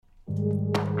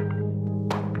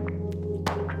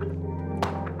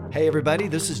Hey everybody,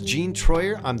 this is Gene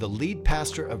Troyer. I'm the lead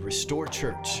pastor of Restore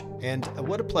Church, and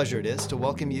what a pleasure it is to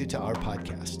welcome you to our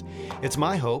podcast. It's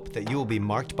my hope that you will be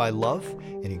marked by love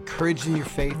and encouraged in your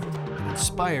faith and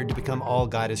inspired to become all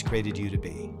God has created you to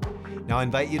be. Now I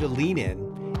invite you to lean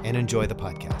in and enjoy the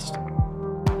podcast.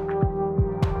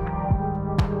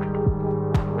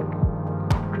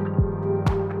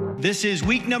 This is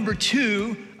week number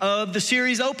 2 of the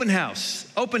series Open House.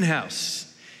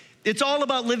 It's all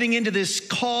about living into this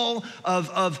call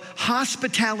of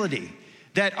hospitality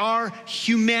that our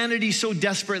humanity so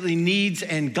desperately needs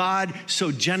and God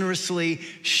so generously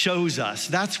shows us.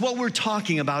 That's what we're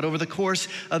talking about over the course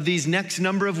of these next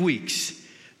number of weeks.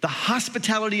 The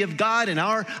hospitality of God and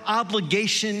our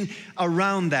obligation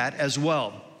around that as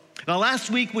well. Now, last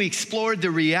week we explored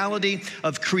the reality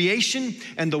of creation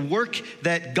and the work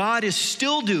that God is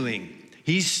still doing.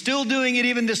 He's still doing it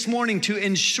even this morning to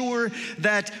ensure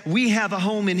that we have a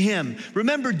home in Him.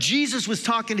 Remember, Jesus was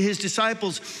talking to His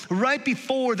disciples right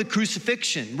before the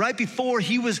crucifixion, right before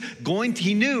He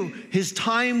knew His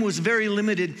time was very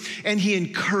limited, and He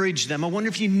encouraged them. I wonder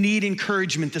if you need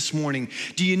encouragement this morning.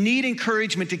 Do you need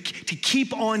encouragement to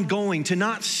keep on going, to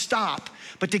not stop,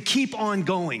 but to keep on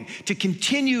going, to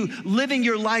continue living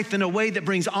your life in a way that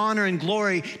brings honor and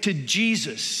glory to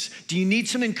Jesus? Do you need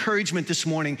some encouragement this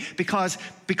morning? Because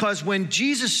when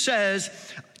Jesus says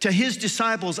to His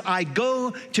disciples, I go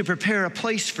to prepare a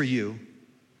place for you,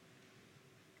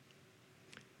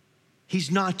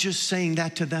 He's not just saying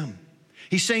that to them.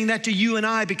 He's saying that to you and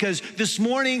I because this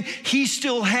morning, He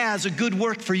still has a good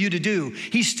work for you to do.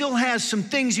 He still has some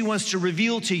things He wants to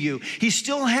reveal to you. He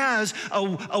still has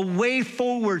a way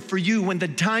forward for you when the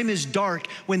time is dark,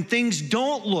 when things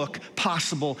don't look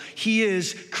possible. He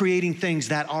is creating things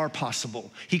that are possible.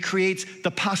 He creates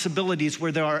the possibilities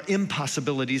where there are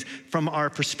impossibilities from our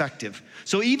perspective.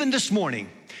 So even this morning,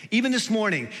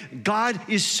 God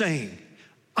is saying,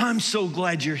 I'm so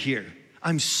glad you're here.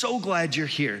 I'm so glad you're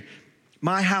here.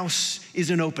 My house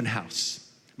is an open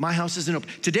house. My house is an open.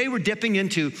 Today we're dipping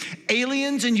into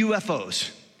aliens and UFOs.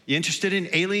 You interested in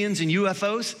aliens and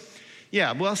UFOs?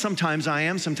 Yeah, well, sometimes I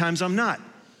am, sometimes I'm not.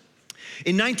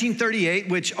 In 1938,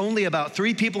 which only about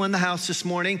 3 people in the house this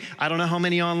morning, I don't know how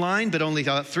many online, but only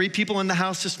 3 people in the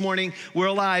house this morning were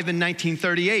alive in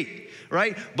 1938.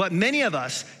 Right? But many of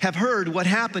us have heard what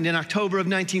happened in October of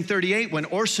 1938 when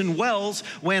Orson Welles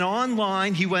went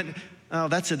online. He went, oh,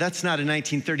 that's not a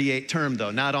 1938 term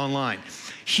though, not online.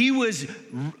 He was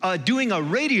doing a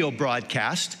radio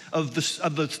broadcast of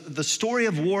the story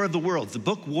of War of the Worlds, the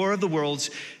book War of the Worlds.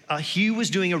 He was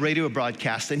doing a radio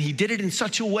broadcast, and he did it in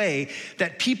such a way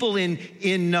that people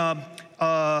in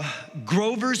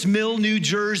Grover's Mill, New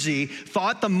Jersey,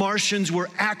 thought the Martians were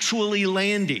actually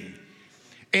landing.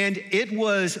 And it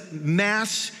was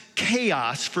mass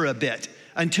chaos for a bit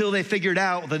until they figured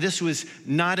out that this was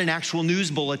not an actual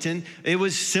news bulletin. It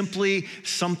was simply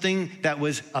something that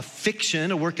was a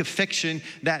fiction, a work of fiction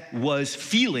that was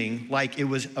feeling like it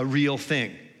was a real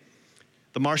thing.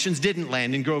 The Martians didn't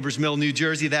land in Grover's Mill, New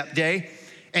Jersey that day,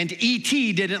 and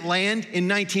E.T. didn't land in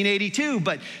 1982.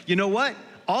 But you know what?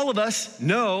 All of us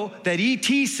know that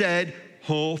E.T. said,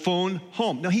 "Home phone,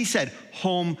 home." No, he said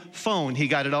home phone. He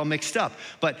got it all mixed up.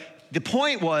 But the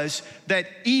point was that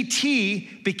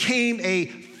E.T. became a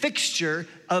fixture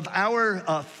of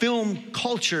our film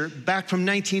culture back from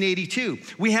 1982.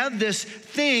 We have this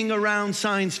thing around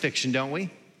science fiction, don't we?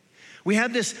 We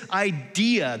have this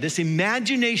idea, this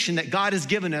imagination that God has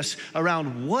given us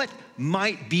around what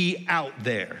might be out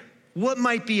there. What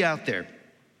might be out there?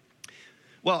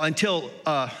 Well, until...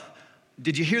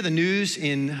 Did you hear the news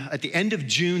at the end of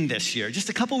June this year, just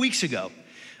a couple weeks ago?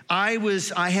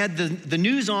 I had the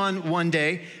news on one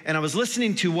day, and I was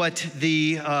listening to what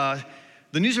the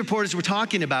news reporters were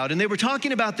talking about, and they were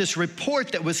talking about this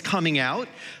report that was coming out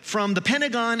from the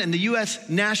Pentagon and the U.S.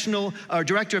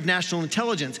 Director of National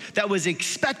Intelligence that was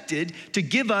expected to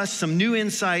give us some new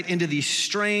insight into these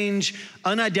strange,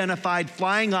 unidentified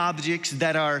flying objects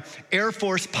that our Air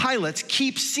Force pilots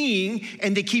keep seeing,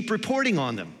 and they keep reporting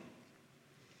on them.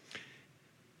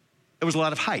 There was a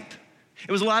lot of hype.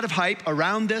 It was a lot of hype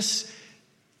around this.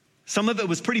 Some of it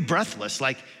was pretty breathless,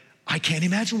 like, I can't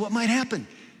imagine what might happen.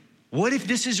 What if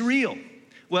this is real?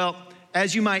 Well,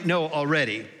 as you might know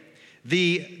already,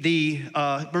 the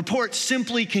report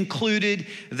simply concluded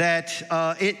that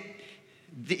the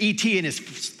E.T. and his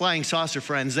flying saucer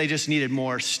friends, they just needed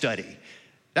more study.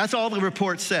 That's all the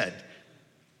report said.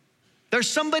 There's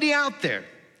somebody out there,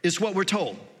 is what we're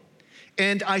told.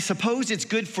 And I suppose it's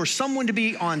good for someone to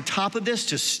be on top of this,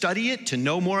 to study it, to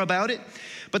know more about it.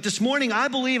 But this morning, I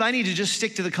believe I need to just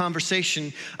stick to the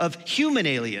conversation of human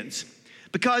aliens.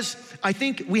 Because I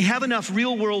think we have enough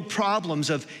real world problems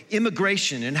of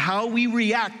immigration and how we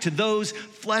react to those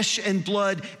flesh and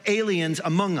blood aliens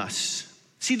among us.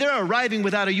 See, they're arriving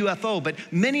without a UFO, but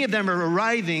many of them are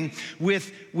arriving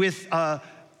with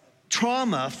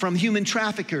trauma from human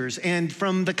traffickers and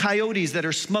from the coyotes that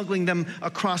are smuggling them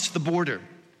across the border.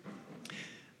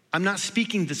 I'm not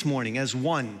speaking this morning as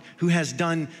one who has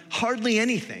done hardly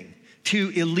anything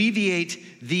to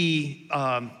alleviate the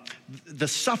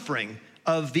suffering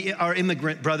of our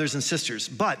immigrant brothers and sisters,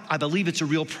 but I believe it's a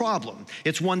real problem.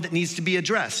 It's one that needs to be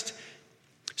addressed.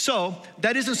 So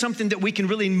that isn't something that we can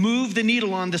really move the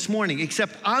needle on this morning,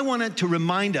 except I wanted to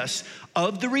remind us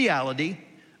of the reality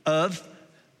of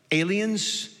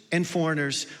aliens and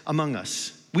foreigners among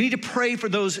us. We need to pray for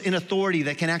those in authority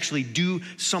that can actually do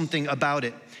something about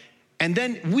it. And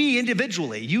then we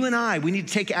individually, you and I, we need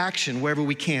to take action wherever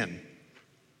we can.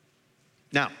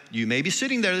 Now, you may be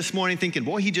sitting there this morning thinking,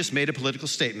 boy, he just made a political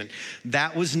statement.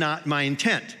 That was not my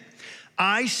intent.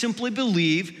 I simply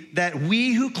believe that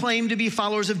we who claim to be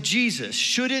followers of Jesus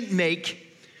shouldn't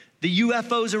make the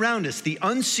UFOs around us, the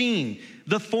unseen,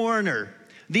 the foreigner,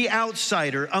 the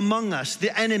outsider among us,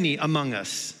 the enemy among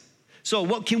us. So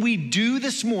what can we do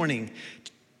this morning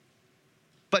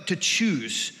but to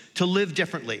choose to live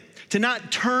differently? To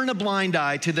not turn a blind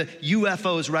eye to the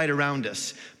UFOs right around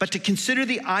us, but to consider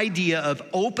the idea of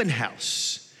open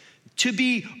house, to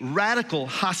be radical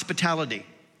hospitality,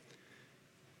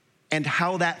 and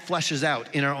how that fleshes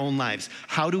out in our own lives.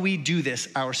 How do we do this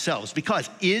ourselves? Because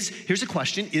here's a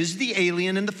question, is the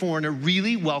alien and the foreigner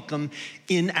really welcome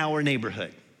in our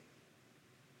neighborhood?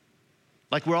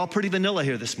 Like we're all pretty vanilla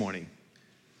here this morning.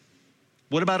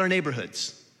 What about our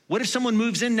neighborhoods? What if someone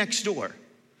moves in next door?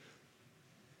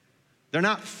 They're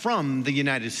not from the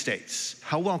United States.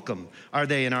 How welcome are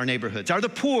they in our neighborhoods? Are the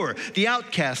poor, the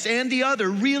outcasts, and the other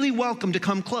really welcome to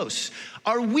come close?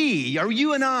 Are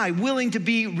you and I willing to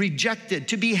be rejected,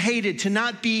 to be hated, to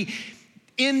not be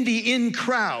in the in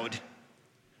crowd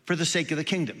for the sake of the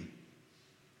kingdom?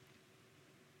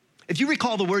 If you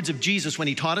recall the words of Jesus when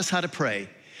he taught us how to pray,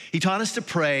 he taught us to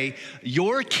pray,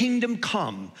 your kingdom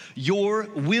come, your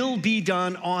will be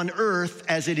done on earth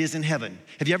as it is in heaven.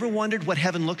 Have you ever wondered what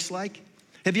heaven looks like?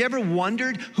 Have you ever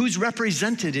wondered who's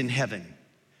represented in heaven?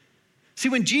 See,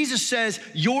 when Jesus says,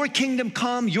 your kingdom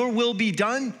come, your will be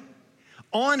done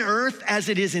on earth as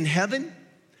it is in heaven,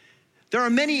 there are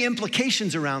many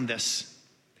implications around this.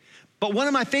 But one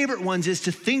of my favorite ones is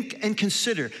to think and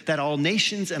consider that all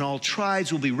nations and all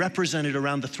tribes will be represented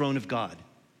around the throne of God.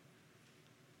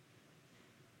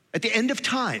 At the end of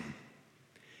time,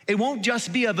 it won't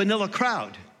just be a vanilla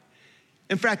crowd.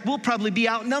 In fact, we'll probably be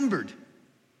outnumbered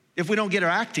if we don't get our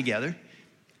act together.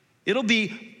 It'll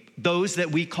be those that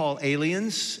we call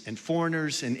aliens and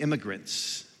foreigners and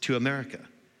immigrants to America.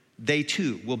 They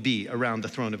too will be around the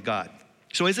throne of God.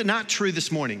 So is it not true this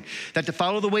morning that to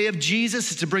follow the way of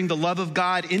Jesus is to bring the love of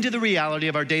God into the reality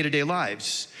of our day-to-day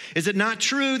lives? Is it not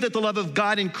true that the love of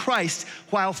God in Christ,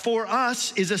 while for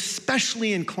us, is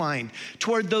especially inclined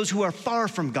toward those who are far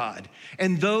from God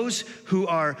and those who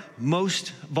are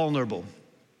most vulnerable?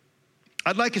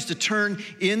 I'd like us to turn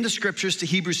in the scriptures to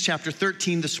Hebrews chapter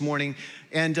 13 this morning,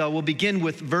 and we'll begin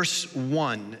with verse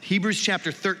 1. Hebrews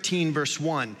chapter 13, verse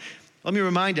 1. Let me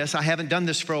remind us, I haven't done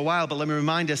this for a while, but let me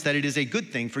remind us that it is a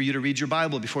good thing for you to read your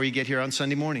Bible before you get here on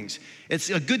Sunday mornings.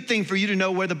 It's a good thing for you to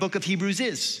know where the book of Hebrews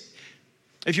is.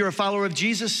 If you're a follower of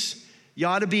Jesus, you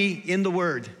ought to be in the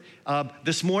Word.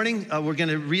 This morning, we're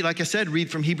gonna read, like I said, read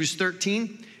from Hebrews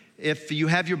 13. If you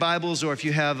have your Bibles or if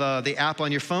you have the app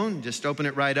on your phone, just open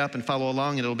it right up and follow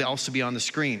along, and it'll also be on the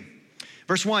screen.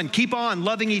 Verse 1, keep on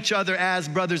loving each other as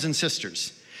brothers and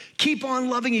sisters. Keep on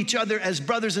loving each other as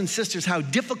brothers and sisters. How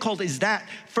difficult is that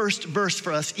first verse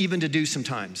for us even to do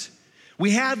sometimes?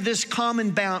 We have this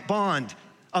common bond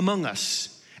among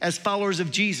us as followers of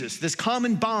Jesus, this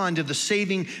common bond of the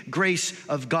saving grace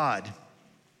of God.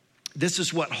 This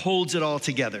is what holds it all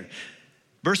together.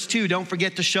 Verse 2, don't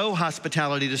forget to show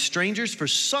hospitality to strangers, for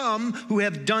some who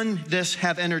have done this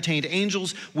have entertained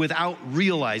angels without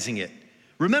realizing it.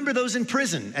 Remember those in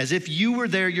prison as if you were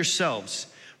there yourselves.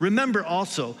 Remember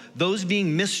also those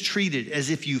being mistreated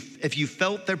as if you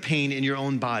felt their pain in your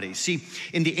own body. See,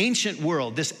 in the ancient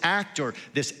world, the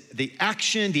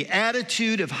action, the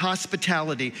attitude of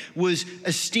hospitality was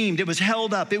esteemed. It was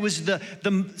held up. It was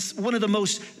one of the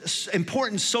most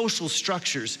important social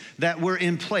structures that were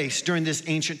in place during this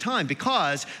ancient time.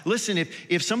 Because, listen,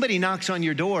 if somebody knocks on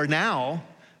your door now,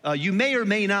 you may or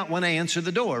may not want to answer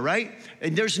the door, right?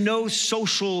 And there's no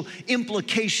social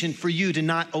implication for you to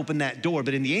not open that door.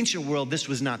 But in the ancient world, this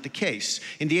was not the case.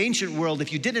 In the ancient world,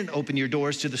 if you didn't open your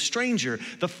doors to the stranger,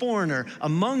 the foreigner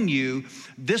among you,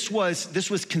 this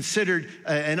was considered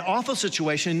an awful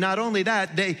situation. Not only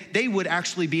that, they would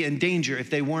actually be in danger if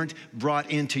they weren't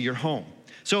brought into your home.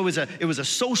 So it was a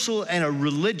social and a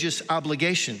religious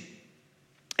obligation.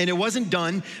 And it wasn't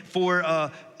done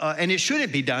and it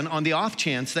shouldn't be done on the off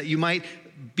chance that you might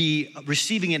be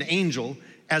receiving an angel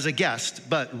as a guest,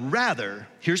 but rather,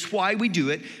 here's why we do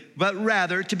it, but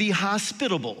rather to be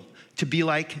hospitable, to be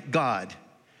like God.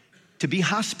 To be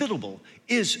hospitable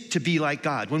is to be like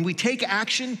God. When we take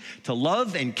action to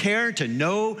love and care, to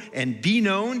know and be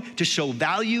known, to show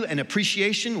value and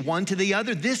appreciation one to the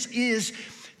other, this is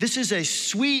a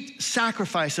sweet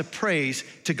sacrifice of praise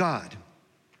to God.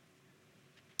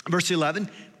 Verse 11,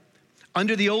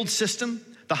 under the old system,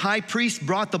 the high priest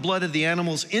brought the blood of the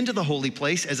animals into the holy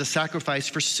place as a sacrifice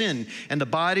for sin, and the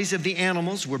bodies of the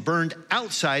animals were burned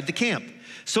outside the camp.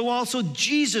 So also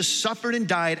Jesus suffered and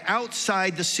died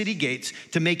outside the city gates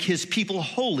to make his people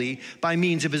holy by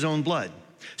means of his own blood.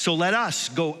 So let us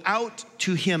go out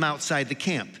to him outside the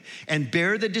camp and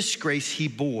bear the disgrace he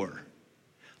bore.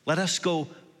 Let us go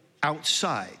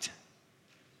outside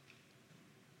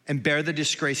and bear the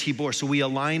disgrace he bore. So we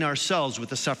align ourselves with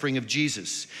the suffering of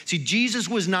Jesus. See, Jesus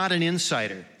was not an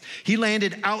insider. He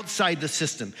landed outside the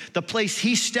system. The place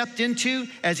he stepped into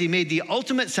as he made the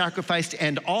ultimate sacrifice to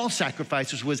end all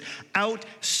sacrifices was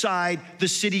outside the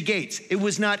city gates. It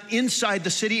was not inside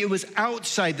the city, it was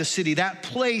outside the city. That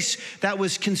place that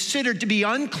was considered to be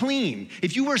unclean.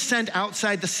 If you were sent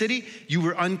outside the city, you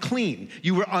were unclean.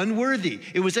 You were unworthy.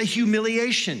 It was a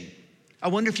humiliation. I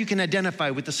wonder if you can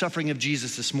identify with the suffering of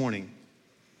Jesus this morning.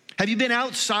 Have you been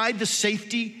outside the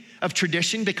safety of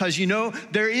tradition? Because you know,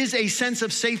 there is a sense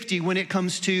of safety when it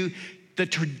comes to the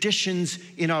traditions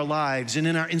in our lives and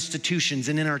in our institutions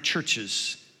and in our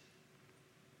churches.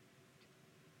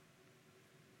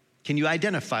 Can you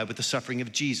identify with the suffering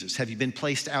of Jesus? Have you been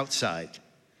placed outside?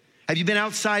 Have you been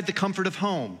outside the comfort of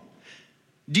home?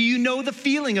 Do you know the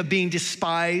feeling of being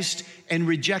despised and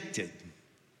rejected?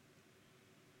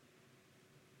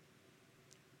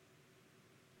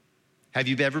 Have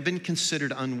you ever been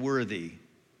considered unworthy?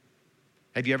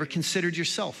 Have you ever considered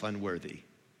yourself unworthy?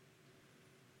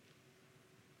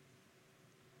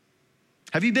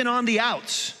 Have you been on the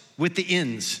outs with the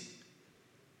ins?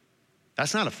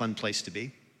 That's not a fun place to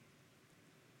be.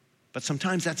 But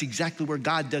sometimes that's exactly where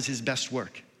God does his best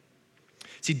work.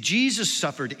 See, Jesus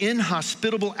suffered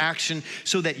inhospitable action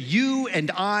so that you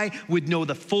and I would know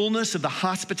the fullness of the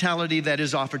hospitality that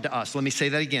is offered to us. Let me say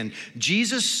that again.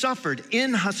 Jesus suffered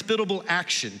inhospitable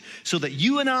action so that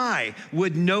you and I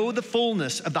would know the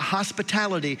fullness of the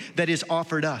hospitality that is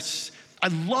offered us. I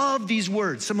love these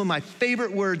words, some of my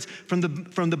favorite words from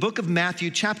the book of Matthew,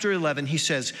 chapter 11. He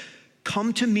says,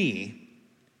 "Come to me."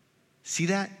 See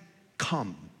that?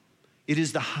 Come. It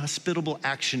is the hospitable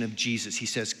action of Jesus. He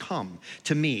says, "Come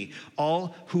to me,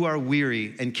 all who are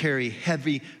weary and carry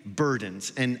heavy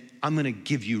burdens, and I'm gonna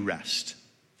give you rest.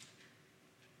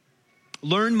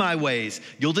 Learn my ways.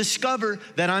 You'll discover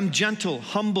that I'm gentle,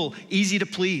 humble, easy to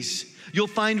please. You'll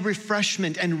find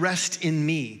refreshment and rest in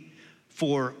me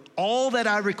for all that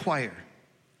I require."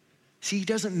 See, he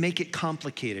doesn't make it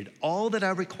complicated. All that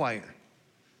I require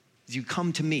is you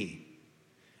come to me,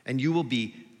 and you will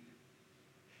be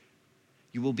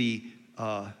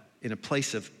in a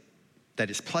place that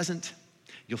is pleasant.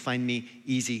 You'll find me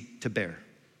easy to bear.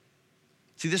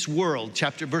 See, this world,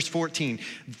 verse 14,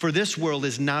 for this world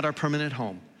is not our permanent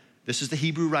home. This is the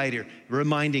Hebrew writer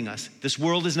reminding us, this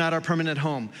world is not our permanent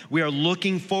home. We are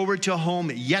looking forward to a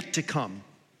home yet to come.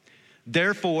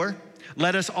 Therefore,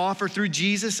 let us offer through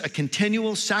Jesus a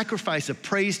continual sacrifice of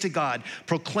praise to God,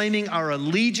 proclaiming our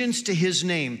allegiance to his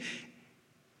name.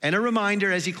 And a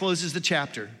reminder as he closes the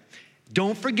chapter,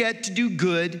 don't forget to do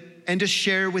good and to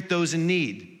share with those in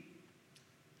need.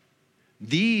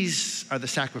 These are the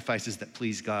sacrifices that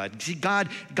please God. See, God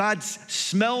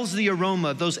smells the aroma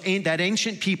of that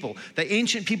ancient people, the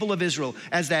ancient people of Israel,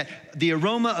 as the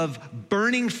aroma of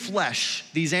burning flesh,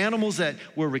 these animals that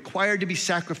were required to be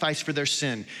sacrificed for their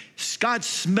sin. God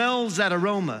smells that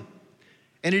aroma,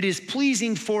 and it is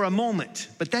pleasing for a moment,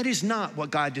 but that is not what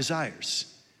God desires.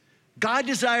 God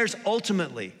desires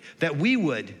ultimately that we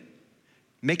would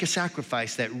make a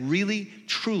sacrifice that really,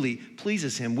 truly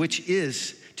pleases him, which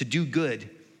is to do good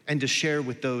and to share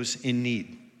with those in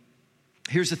need.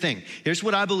 Here's the thing. Here's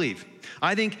what I believe.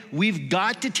 I think we've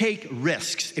got to take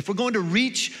risks. If we're going to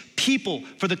reach people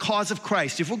for the cause of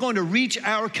Christ, if we're going to reach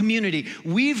our community,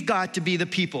 we've got to be the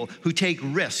people who take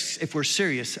risks if we're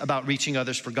serious about reaching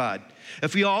others for God.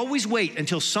 If we always wait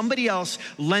until somebody else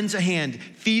lends a hand,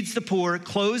 feeds the poor,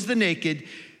 clothes the naked,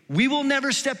 we will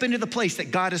never step into the place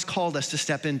that God has called us to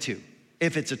step into,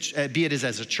 if it's be it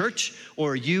as a church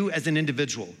or you as an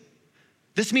individual.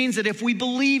 This means that if we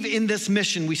believe in this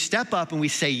mission, we step up and we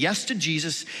say yes to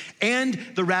Jesus and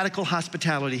the radical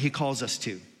hospitality he calls us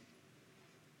to.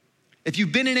 If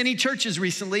you've been in any churches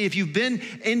recently, if you've been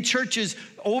in churches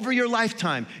over your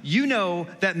lifetime, you know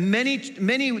that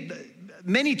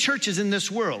many churches in this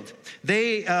world,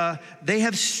 they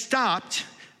have stopped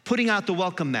putting out the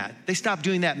welcome mat. They stopped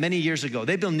doing that many years ago.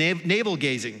 They've been navel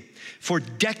gazing for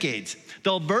decades.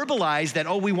 They'll verbalize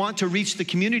that, we want to reach the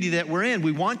community that we're in.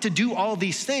 We want to do all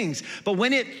these things. But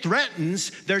when it threatens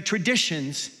their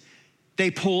traditions, they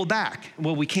pull back.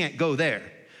 Well, we can't go there.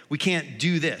 We can't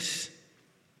do this.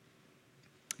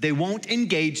 They won't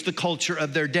engage the culture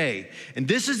of their day. And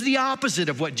this is the opposite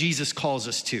of what Jesus calls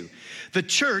us to. The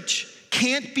church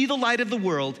can't be the light of the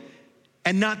world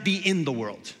and not be in the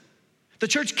world. The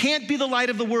church can't be the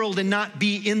light of the world and not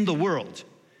be in the world.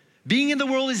 Being in the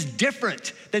world is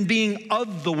different than being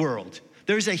of the world.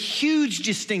 There's a huge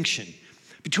distinction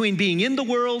between being in the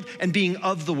world and being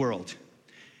of the world.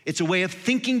 It's a way of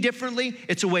thinking differently.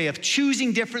 It's a way of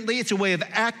choosing differently. It's a way of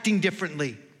acting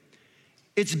differently.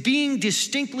 It's being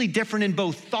distinctly different in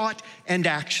both thought and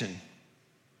action.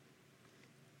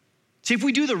 See, if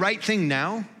we do the right thing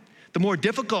now, the more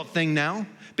difficult thing now,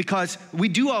 because we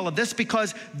do all of this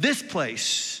because this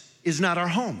place is not our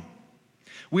home.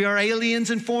 We are aliens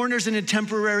and foreigners in a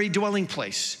temporary dwelling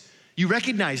place. You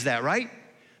recognize that, right?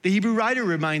 The Hebrew writer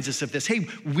reminds us of this. Hey,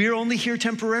 we're only here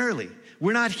temporarily.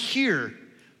 We're not here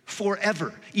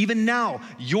forever. Even now,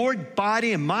 your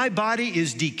body and my body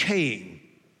is decaying.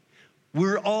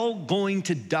 We're all going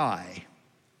to die.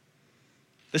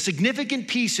 The significant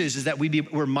piece is that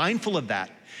we're mindful of that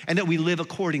and that we live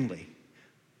accordingly.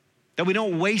 That we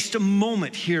don't waste a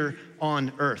moment here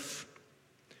on earth.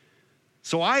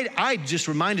 So I just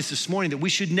remind us this morning that we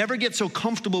should never get so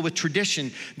comfortable with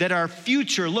tradition that our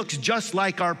future looks just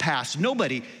like our past.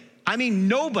 Nobody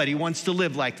wants to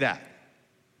live like that.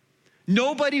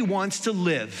 Nobody wants to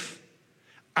live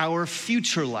our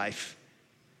future life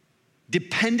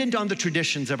dependent on the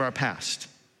traditions of our past.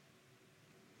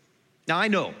 Now I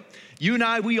know, you and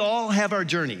I, we all have our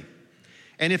journey.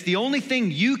 And if the only thing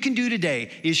you can do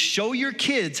today is show your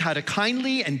kids how to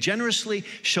kindly and generously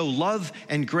show love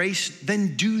and grace,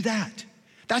 then do that.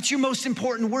 That's your most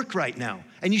important work right now.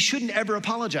 And you shouldn't ever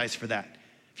apologize for that.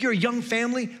 If you're a young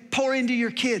family, pour into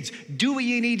your kids. Do what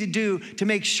you need to do to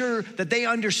make sure that they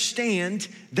understand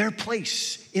their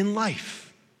place in life.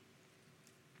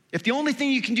 If the only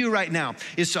thing you can do right now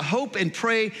is to hope and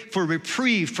pray for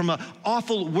reprieve from an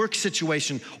awful work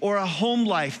situation or a home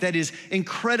life that is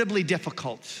incredibly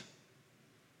difficult,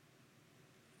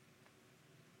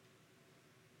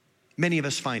 many of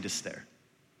us find us there.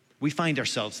 We find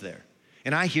ourselves there.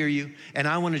 And I hear you, and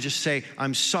I want to just say,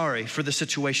 I'm sorry for the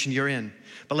situation you're in.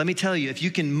 But let me tell you, if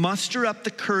you can muster up the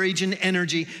courage and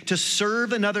energy to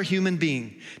serve another human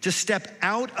being, to step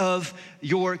out of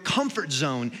your comfort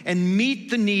zone and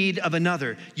meet the need of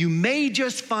another, you may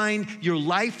just find your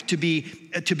life to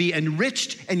be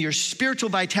enriched and your spiritual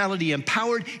vitality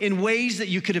empowered in ways that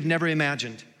you could have never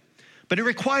imagined. But it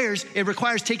requires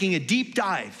taking a deep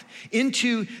dive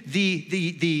into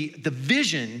the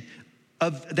vision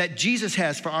that Jesus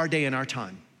has for our day and our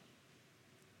time.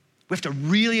 We have to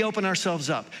really open ourselves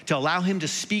up to allow him to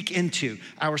speak into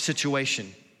our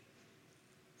situation.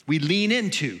 We lean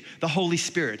into the Holy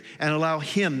Spirit and allow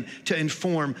him to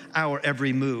inform our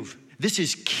every move. This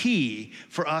is key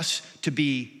for us to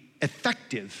be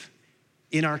effective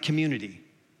in our community.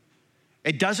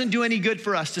 It doesn't do any good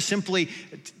for us to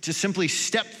simply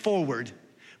step forward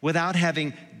without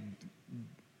having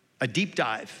a deep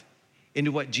dive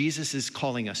into what Jesus is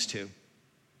calling us to.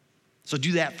 So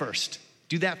do that first.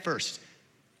 Do that first.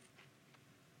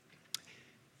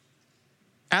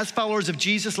 As followers of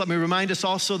Jesus, let me remind us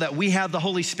also that we have the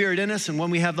Holy Spirit in us, and when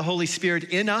we have the Holy Spirit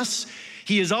in us,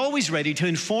 he is always ready to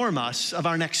inform us of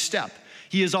our next step.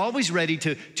 He is always ready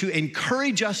to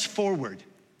encourage us forward,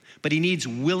 but he needs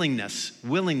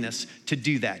willingness to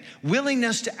do that.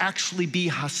 Willingness to actually be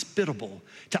hospitable,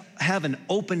 to have an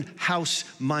open house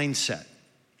mindset.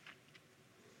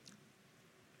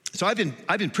 So I've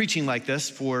been preaching like this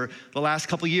for the last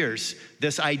couple years,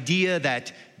 this idea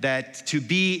that to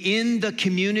be in the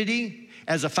community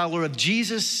as a follower of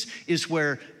Jesus is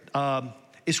where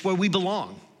is where we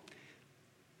belong.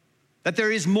 That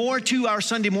there is more to our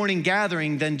Sunday morning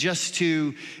gathering than just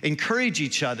to encourage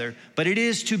each other, but it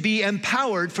is to be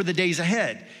empowered for the days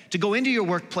ahead, to go into your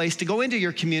workplace, to go into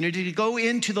your community, to go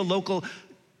into the local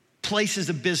places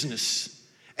of business,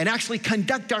 and actually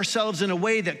conduct ourselves in a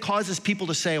way that causes people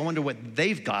to say, I wonder what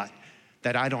they've got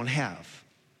that I don't have.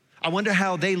 I wonder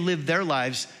how they live their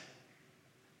lives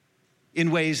in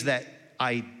ways that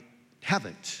I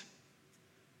haven't.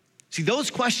 See,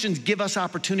 those questions give us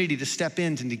opportunity to step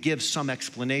in and to give some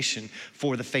explanation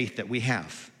for the faith that we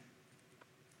have.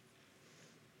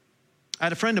 I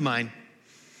had a friend of mine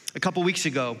a couple weeks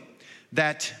ago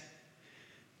that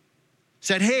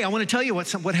said, hey, I want to tell you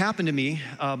what happened to me.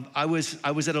 I was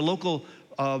at a local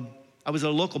pub. I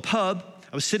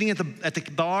was sitting at the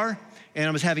bar, and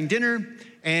I was having dinner,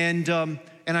 and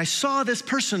I saw this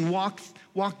person walk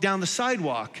down the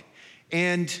sidewalk,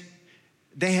 and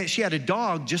she had a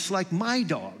dog just like my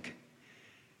dog.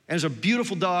 And it was a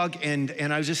beautiful dog, and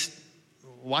I was just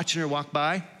watching her walk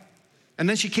by. And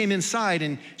then she came inside,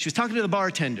 and she was talking to the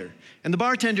bartender. And the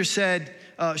bartender said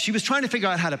she was trying to figure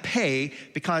out how to pay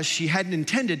because she hadn't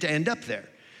intended to end up there.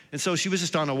 And so she was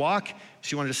just on a walk.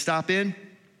 She wanted to stop in.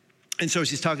 And so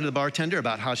she's talking to the bartender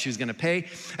about how she was going to pay.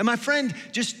 And my friend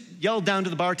just yelled down to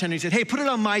the bartender and said, hey, put it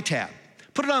on my tab.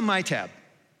 Put it on my tab.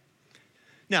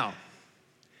 Now,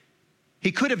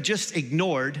 he could have just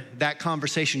ignored that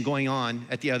conversation going on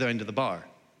at the other end of the bar.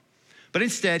 But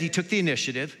instead, he took the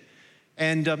initiative,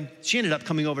 and she ended up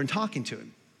coming over and talking to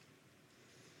him.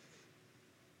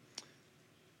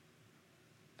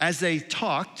 As they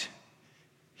talked,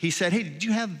 he said, hey,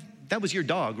 that was your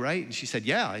dog, right? And she said,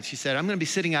 yeah. And she said, I'm going to be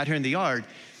sitting out here in the yard.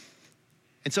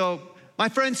 And so my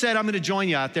friend said, I'm going to join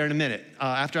you out there in a minute.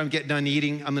 After I'm getting done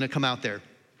eating, I'm going to come out there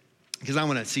because I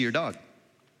want to see your dog.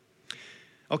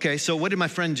 Okay, so what did my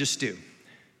friend just do?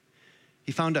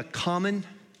 He found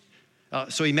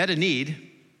so he met a need,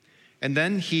 and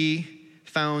then he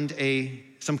found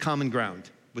some common ground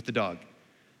with the dog.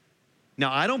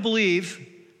 Now, I don't believe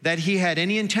that he had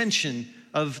any intention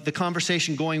of the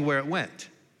conversation going where it went.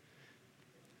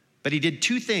 But he did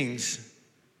two things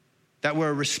that were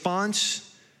a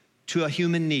response to a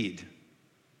human need.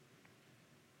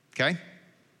 Okay?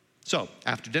 So,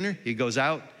 after dinner, he goes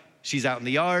out. She's out in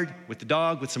the yard with the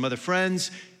dog, with some other friends,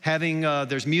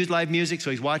 there's live music, so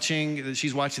she's watching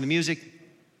the music.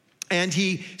 And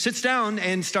he sits down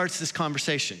and starts this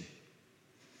conversation.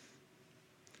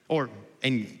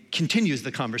 And continues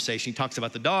the conversation. He talks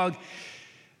about the dog.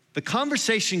 The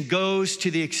conversation goes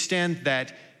to the extent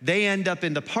that they end up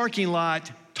in the parking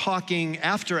lot talking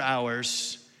after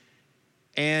hours,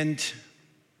 and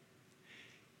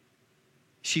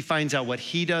she finds out what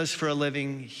he does for a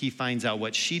living. He finds out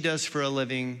what she does for a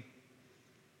living.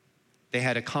 They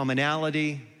had a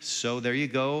commonality, so there you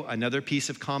go, another piece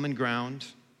of common ground.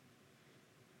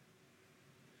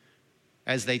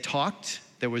 As they talked,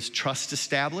 there was trust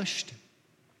established.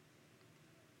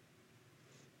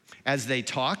 As they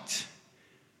talked,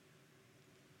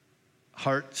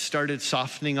 heart started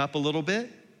softening up a little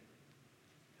bit.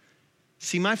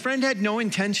 See, my friend had no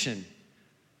intention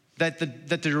that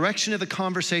the direction of the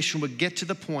conversation would get to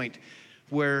the point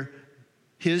where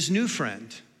his new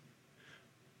friend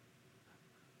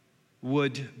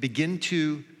would begin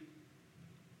to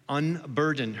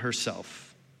unburden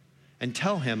herself and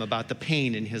tell him about the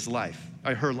pain in his life,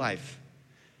 or her life.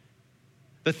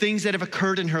 The things that have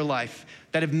occurred in her life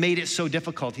that have made it so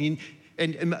difficult.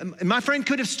 And my friend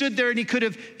could have stood there and he could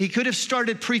have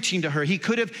started preaching to her. He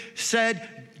could have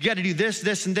said, you got to do this,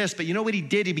 this, and this. But you know what he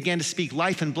did? He began to speak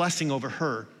life and blessing over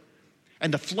her.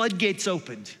 And the floodgates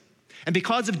opened. And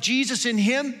because of Jesus in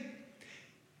him,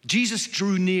 Jesus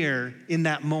drew near in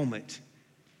that moment.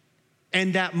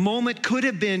 And that moment could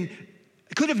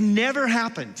have never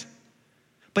happened.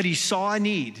 But he saw a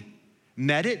need,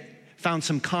 met it, found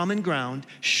some common ground,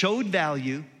 showed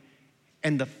value,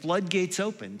 and the floodgates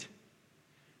opened.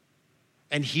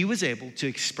 And he was able to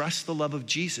express the love of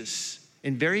Jesus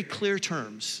in very clear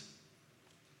terms.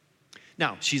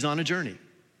 Now, she's on a journey.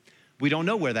 We don't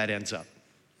know where that ends up.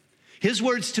 His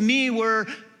words to me were,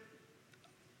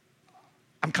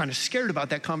 I'm kind of scared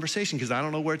about that conversation because I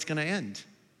don't know where it's going to end.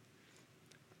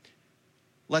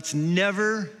 Let's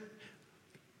never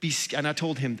be, and I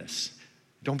told him this,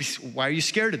 why are you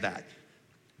scared of that?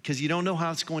 Because you don't know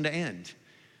how it's going to end.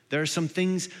 There are some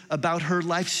things about her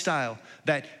lifestyle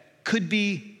that could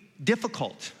be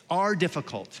difficult, are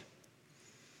difficult.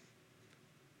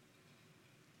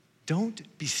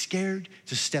 Don't be scared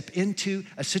to step into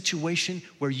a situation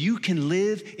where you can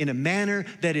live in a manner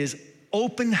that is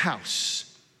open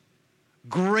house,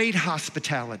 great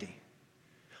hospitality,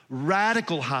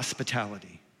 radical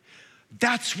hospitality.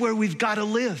 That's where we've got to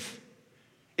live.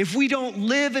 If we don't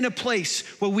live in a place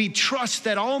where we trust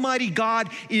that Almighty God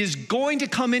is going to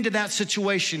come into that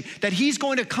situation, that he's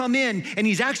going to come in and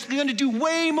he's actually going to do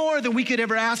way more than we could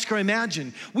ever ask or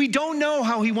imagine. We don't know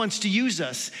how he wants to use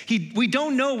us. We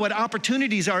don't know what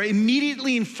opportunities are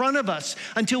immediately in front of us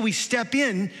until we step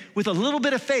in with a little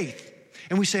bit of faith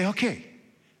and we say, okay,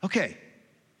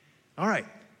 all right.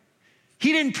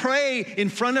 He didn't pray in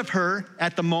front of her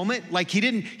at the moment. Like he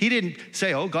didn't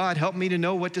say, oh God, help me to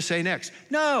know what to say next.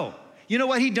 No, you know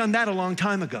what? He'd done that a long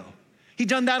time ago.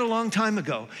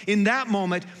 In that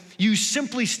moment, you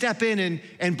simply step in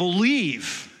and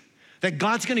believe that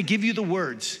God's gonna give you the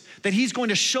words, that he's going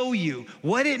to show you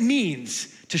what it means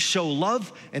to show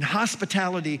love and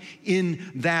hospitality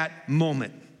in that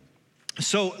moment.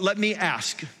 So let me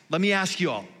ask you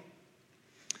all,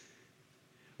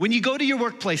 when you go to your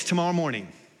workplace tomorrow morning,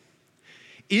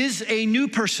 is a new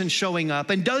person showing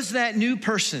up, and does that new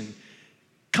person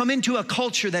come into a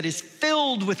culture that is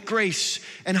filled with grace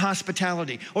and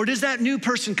hospitality? Or does that new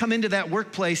person come into that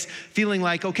workplace feeling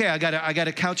like, okay, I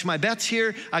gotta couch my bets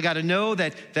here. I gotta know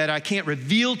that I can't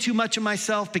reveal too much of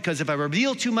myself, because if I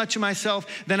reveal too much of myself,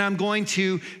 then I'm going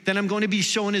to be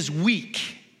shown as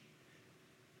weak.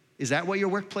 Is that what your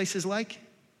workplace is like?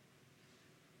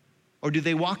 Or do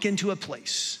they walk into a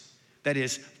place that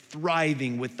is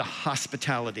thriving with the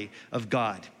hospitality of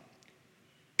God?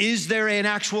 Is there an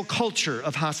actual culture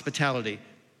of hospitality?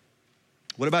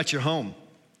 What about your home?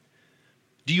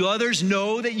 Do others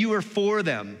know that you are for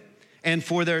them and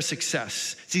for their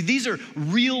success? See, these are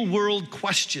real world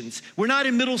questions. We're not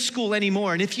in middle school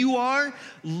anymore. And if you are,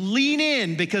 lean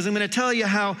in, because I'm gonna tell you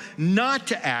how not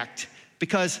to act.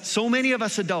 Because so many of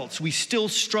us adults, we still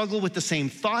struggle with the same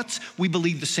thoughts. We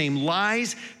believe the same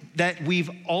lies that we've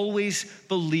always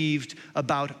believed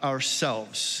about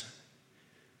ourselves.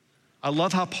 I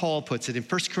love how Paul puts it in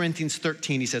 1 Corinthians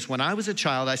 13. He says, when I was a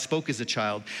child, I spoke as a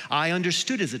child. I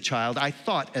understood as a child. I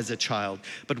thought as a child.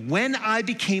 But when I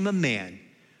became a man,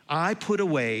 I put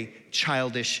away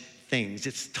childish things.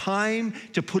 It's time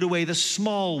to put away the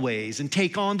small ways and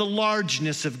take on the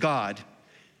largeness of God.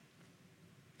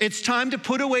 It's time to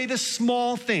put away the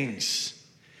small things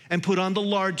and put on the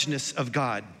largeness of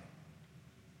God.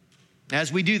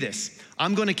 As we do this,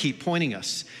 I'm going to keep pointing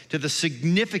us to the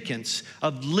significance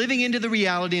of living into the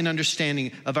reality and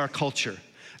understanding of our culture,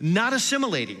 not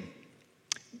assimilating,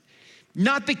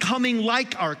 not becoming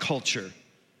like our culture,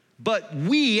 but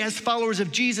we as followers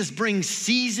of Jesus bring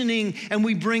seasoning and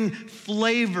we bring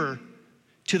flavor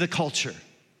to the culture.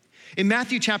 In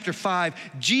Matthew chapter 5,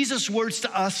 Jesus' words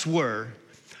to us were,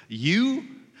 you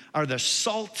are the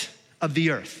salt of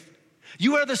the earth.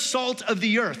 You are the salt of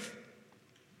the earth.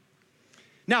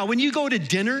 Now, when you go to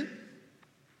dinner,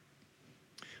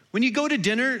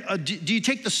 do you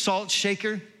take the salt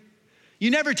shaker?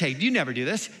 You never do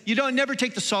this. You don't never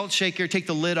take the salt shaker, take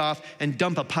the lid off, and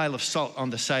dump a pile of salt on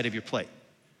the side of your plate.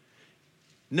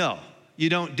 No, you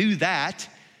don't do that.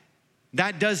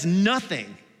 That does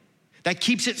nothing. That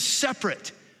keeps it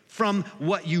separate from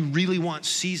what you really want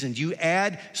seasoned. You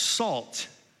add salt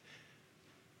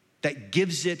that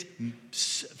gives it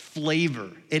flavor.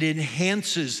 It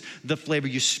enhances the flavor.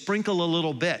 You sprinkle a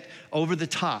little bit over the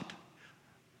top.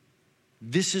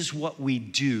 This is what we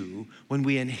do when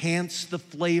we enhance the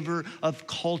flavor of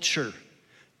culture.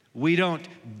 We don't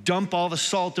dump all the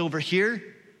salt over here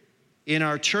in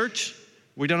our church.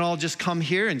 We don't all just come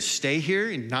here and stay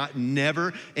here and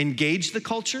never engage the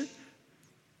culture.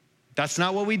 That's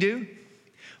not what we do.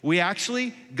 We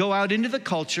actually go out into the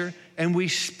culture and we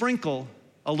sprinkle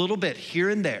a little bit here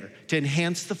and there to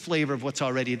enhance the flavor of what's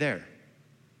already there.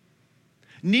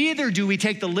 Neither do we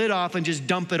take the lid off and just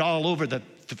dump it all over the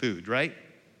food, right?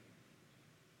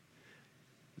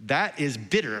 That is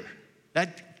bitter.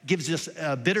 That gives us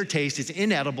a bitter taste. It's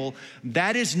inedible.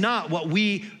 That is not what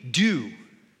we do.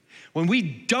 When we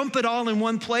dump it all in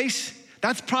one place,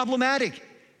 that's problematic.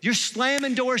 You're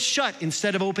slamming doors shut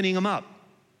instead of opening them up.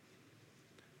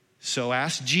 So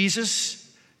ask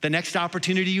Jesus the next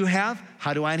opportunity you have,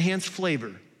 how do I enhance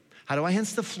flavor? How do I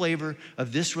enhance the flavor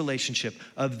of this relationship,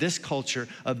 of this culture,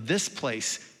 of this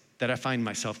place that I find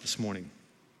myself this morning?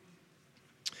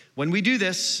 When we do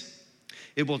this,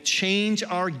 it will change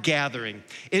our gathering.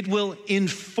 It will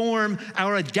inform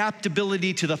our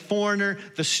adaptability to the foreigner,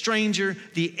 the stranger,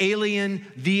 the alien,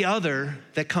 the other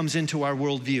that comes into our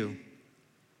worldview.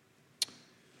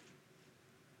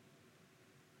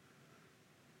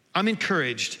 I'm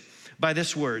encouraged by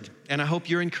this word, and I hope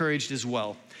you're encouraged as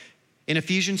well. In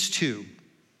Ephesians 2,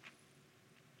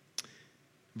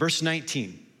 verse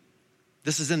 19,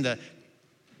 this is in the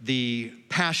the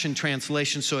Passion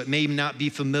Translation, so it may not be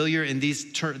familiar in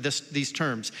these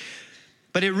terms.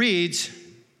 But it reads,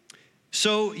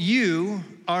 "So you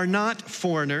are not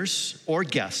foreigners or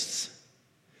guests,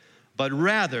 but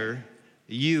rather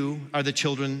you are the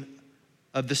children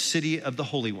of the city of the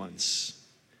holy ones."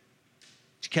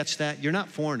 Did you catch that? You're not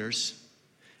foreigners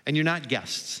and you're not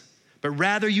guests, but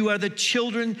rather you are the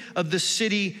children of the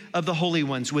city of the holy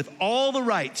ones with all the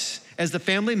rights as the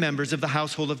family members of the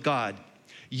household of God.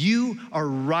 You are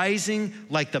rising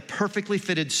like the perfectly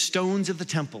fitted stones of the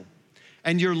temple,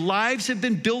 and your lives have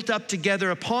been built up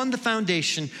together upon the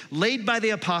foundation laid by the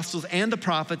apostles and the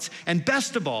prophets, and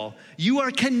best of all, you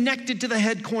are connected to the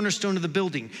head cornerstone of the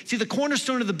building. See, the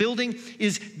cornerstone of the building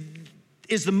is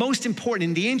the most important.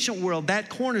 In the ancient world, that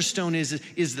cornerstone is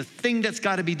the thing that's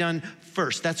got to be done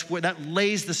first. That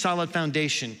lays the solid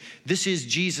foundation. This is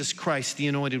Jesus Christ, the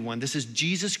Anointed One. This is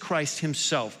Jesus Christ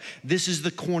himself. This is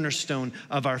the cornerstone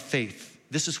of our faith.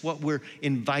 This is what we're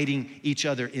inviting each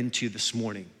other into this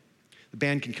morning. The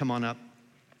band can come on up.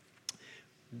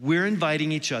 We're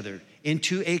inviting each other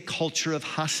into a culture of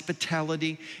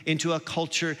hospitality, into a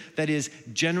culture that is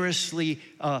generously,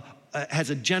 has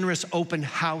a generous open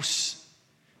house.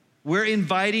 We're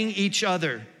inviting each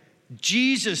other.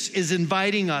 Jesus is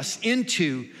inviting us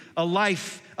into a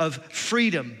life of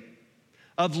freedom,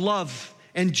 of love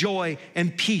and joy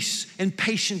and peace and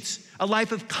patience, a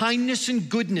life of kindness and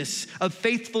goodness, of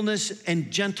faithfulness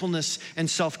and gentleness and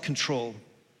self-control.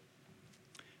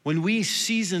 When we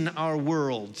season our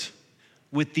world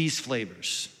with these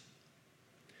flavors,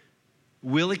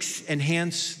 we'll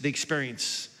enhance the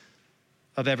experience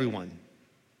of everyone.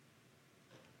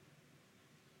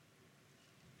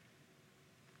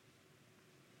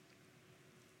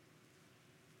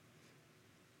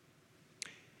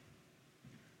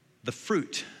 The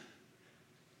fruit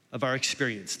of our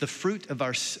experience, the fruit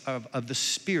of the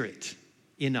Spirit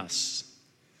in us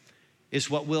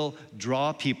is what will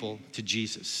draw people to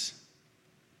Jesus.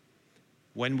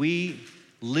 When we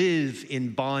live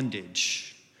in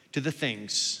bondage to the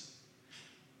things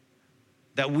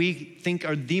that we think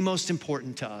are the most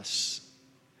important to us,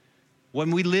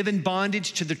 when we live in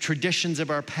bondage to the traditions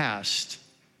of our past,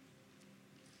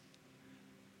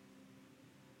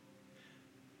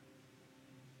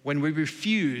 when we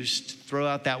refuse to throw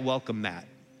out that welcome mat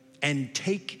and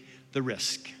take the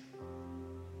risk.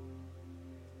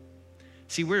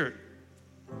 See, we're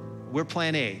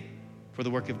plan A for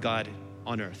the work of God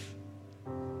on earth.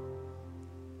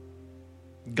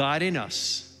 God in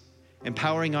us,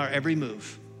 empowering our every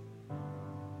move.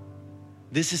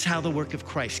 This is how the work of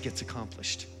Christ gets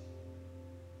accomplished.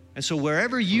 And so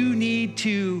wherever you need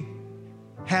to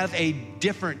have a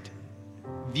different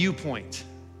viewpoint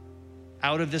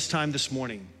out of this time this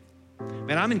morning,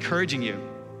 man, I'm encouraging you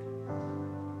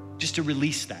just to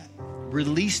release that.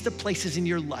 Release the places in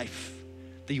your life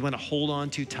that you want to hold on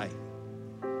to tight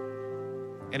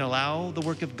and allow the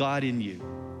work of God in you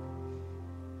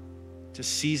to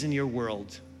season your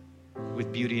world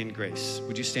with beauty and grace.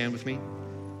 Would you stand with me?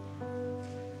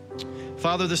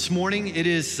 Father, this morning, it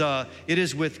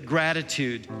is with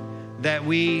gratitude that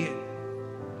we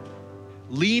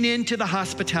lean into the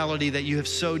hospitality that you have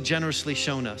so generously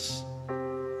shown us.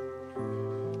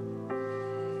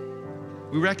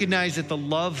 We recognize that the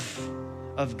love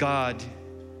of God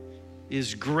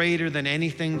is greater than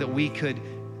anything that we could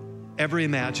ever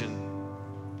imagine.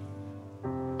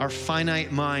 Our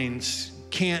finite minds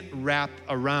can't wrap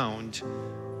around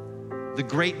the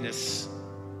greatness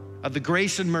of the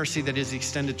grace and mercy that is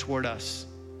extended toward us.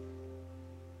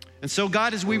 And so,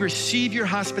 God, as we receive your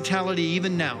hospitality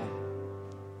even now,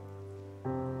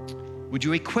 would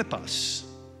you equip us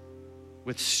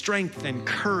with strength and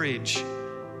courage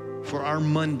for our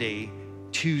Monday,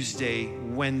 Tuesday,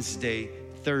 Wednesday,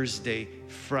 Thursday,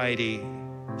 Friday,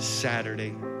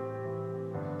 Saturday,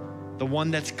 the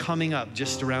one that's coming up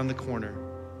just around the corner.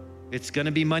 It's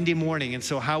gonna be Monday morning, and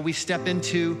so how we step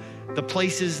into the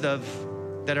places that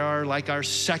are like our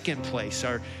second place,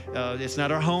 it's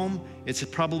not our home, it's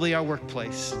probably our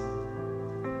workplace.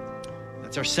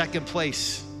 That's our second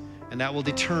place, and that will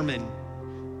determine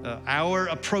our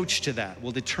approach to that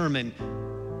will determine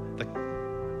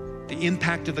the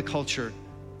impact of the culture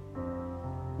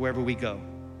wherever we go.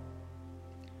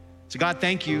 So God,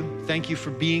 thank you. Thank you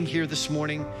for being here this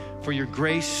morning, for your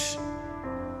grace.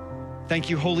 Thank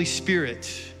you, Holy Spirit,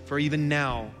 for even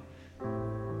now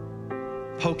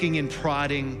poking and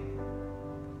prodding,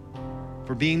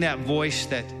 for being that voice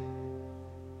that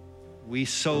we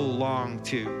so long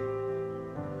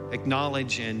to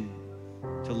acknowledge and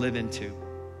to live into.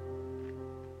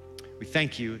 We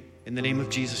thank you. In the name of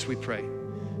Jesus, we pray.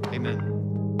 Amen.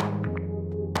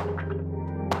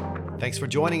 Thanks for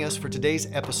joining us for today's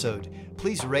episode.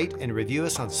 Please rate and review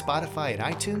us on Spotify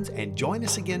and iTunes, and join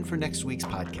us again for next week's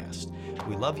podcast.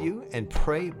 We love you and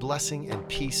pray blessing and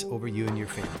peace over you and your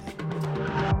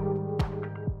family.